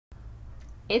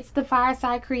It's the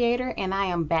Fireside Creator, and I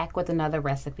am back with another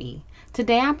recipe.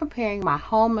 Today I'm preparing my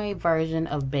homemade version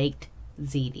of Baked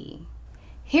Ziti.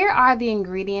 Here are the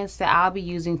ingredients that I'll be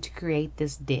using to create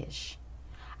this dish.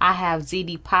 I have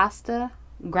ziti pasta,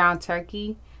 ground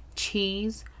turkey,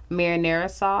 cheese, marinara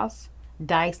sauce,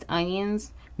 diced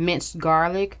onions, minced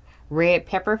garlic, red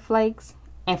pepper flakes,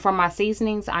 and for my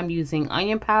seasonings I'm using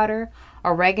onion powder,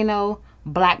 oregano,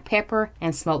 black pepper,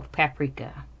 and smoked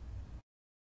paprika.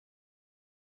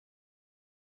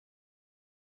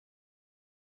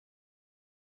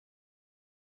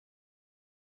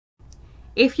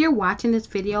 If you're watching this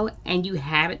video and you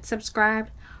haven't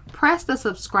subscribed, press the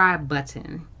subscribe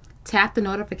button, tap the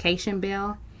notification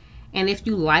bell, and if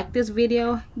you like this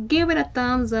video, give it a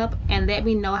thumbs up and let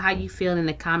me know how you feel in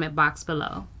the comment box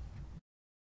below.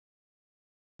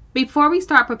 Before we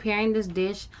start preparing this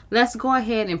dish, let's go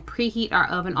ahead and preheat our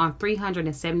oven on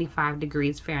 375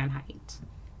 degrees Fahrenheit.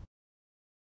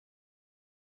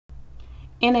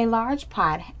 In a large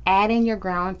pot, add in your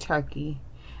ground turkey.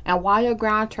 And while your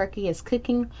ground turkey is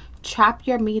cooking, chop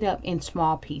your meat up in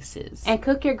small pieces. And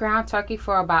cook your ground turkey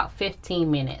for about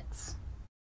 15 minutes.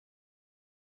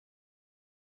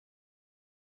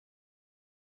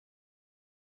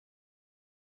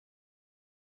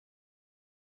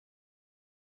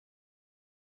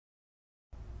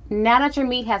 Now that your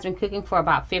meat has been cooking for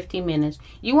about 15 minutes,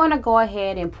 you want to go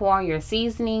ahead and pour on your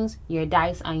seasonings, your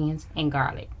diced onions, and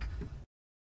garlic.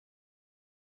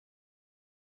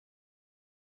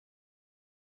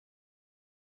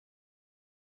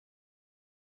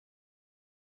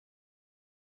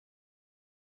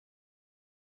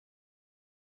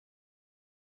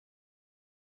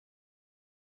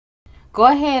 Go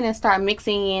ahead and start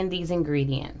mixing in these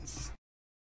ingredients.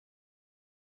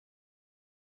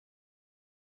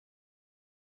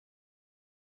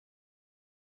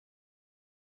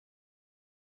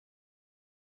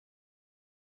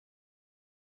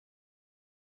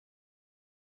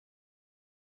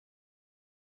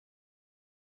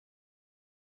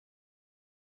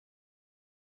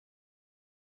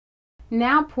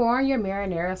 Now pour in your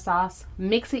marinara sauce,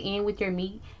 mix it in with your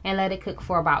meat, and let it cook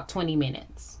for about 20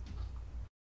 minutes.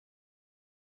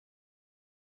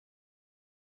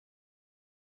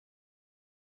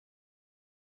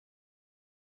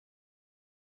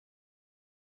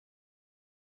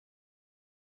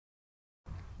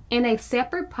 In a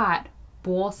separate pot,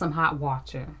 boil some hot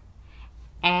water.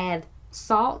 Add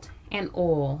salt and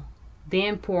oil,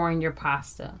 then pour in your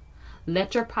pasta.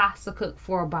 Let your pasta cook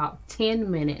for about 10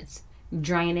 minutes.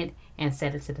 Drain it and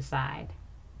set it to the side.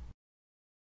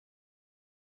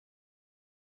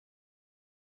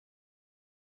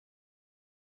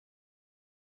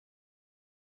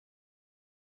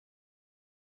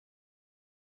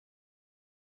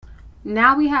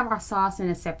 Now we have our sauce in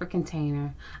a separate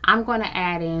container. I'm going to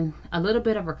add in a little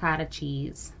bit of ricotta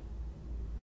cheese.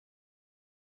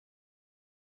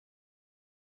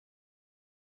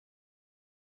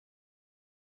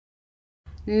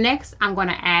 Next, I'm going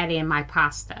to add in my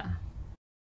pasta.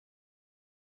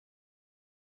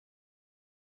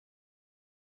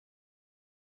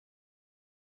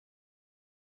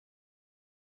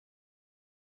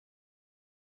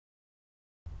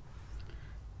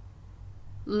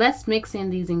 Let's mix in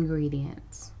these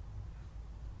ingredients.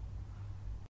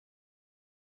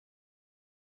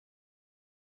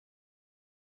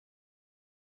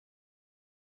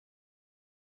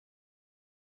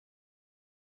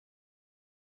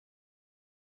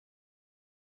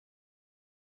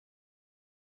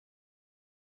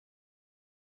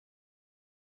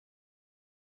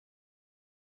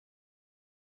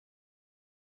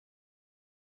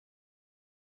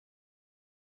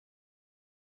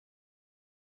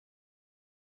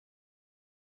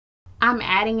 I'm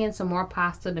adding in some more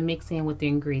pasta to mix in with the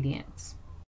ingredients.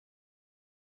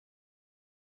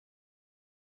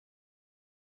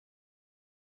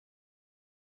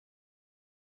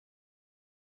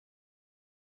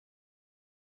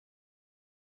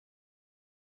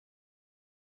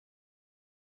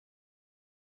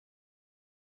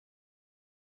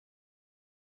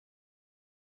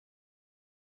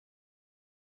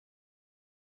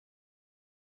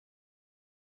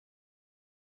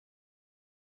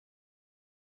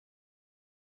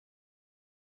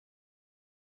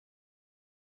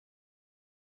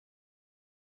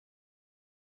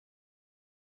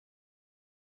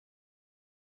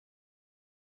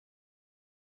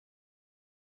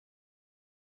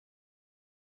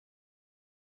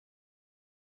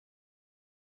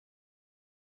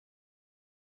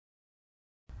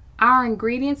 Our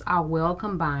ingredients are well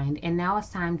combined, and now it's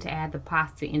time to add the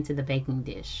pasta into the baking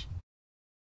dish.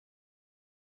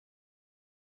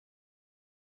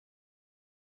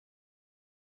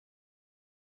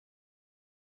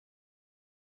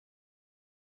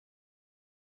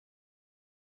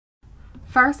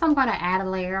 First, I'm going to add a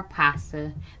layer of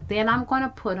pasta. Then I'm going to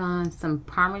put on some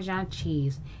Parmesan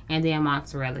cheese and then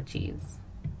mozzarella cheese.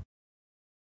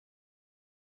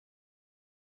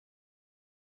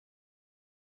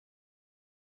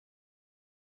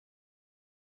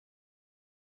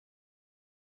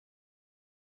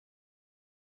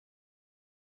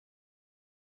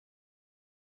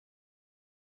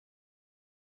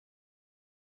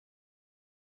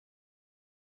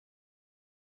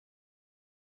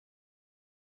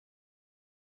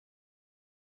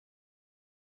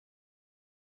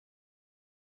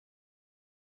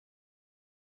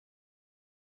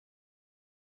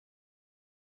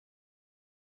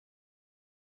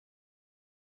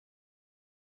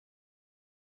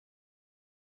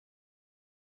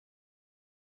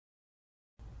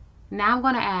 Now I'm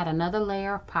going to add another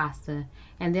layer of pasta,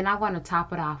 and then I'm going to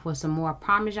top it off with some more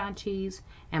Parmesan cheese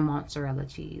and mozzarella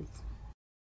cheese.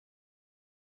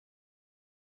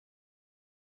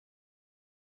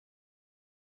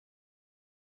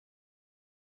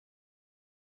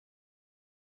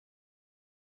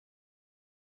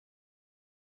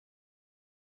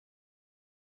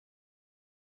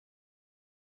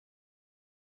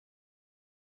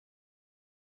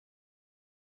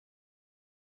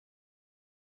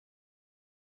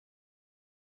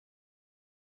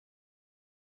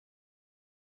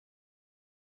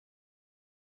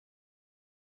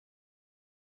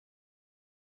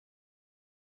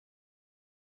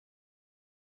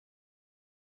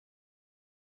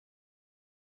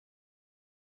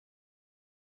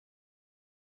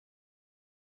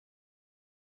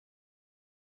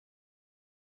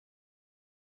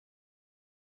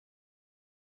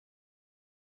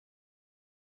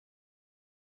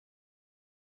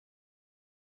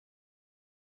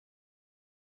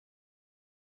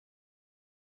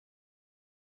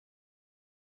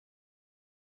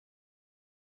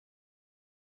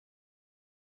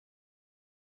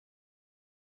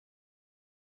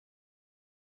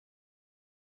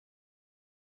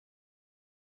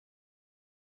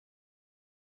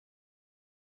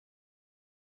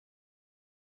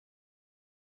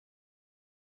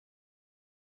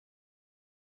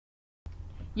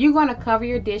 You're going to cover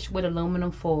your dish with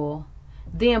aluminum foil.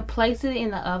 Then place it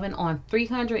in the oven on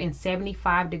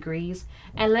 375 degrees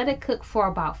and let it cook for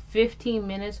about 15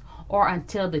 minutes or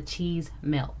until the cheese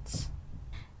melts.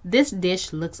 This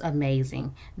dish looks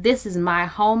amazing. This is my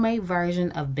homemade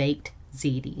version of Baked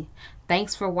Ziti.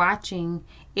 Thanks for watching.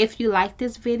 If you like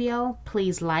this video,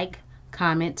 please like,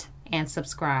 comment, and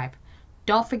subscribe.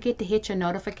 Don't forget to hit your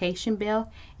notification bell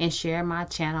and share my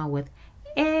channel with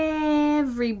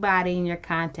everybody in your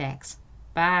contacts.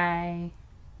 Bye.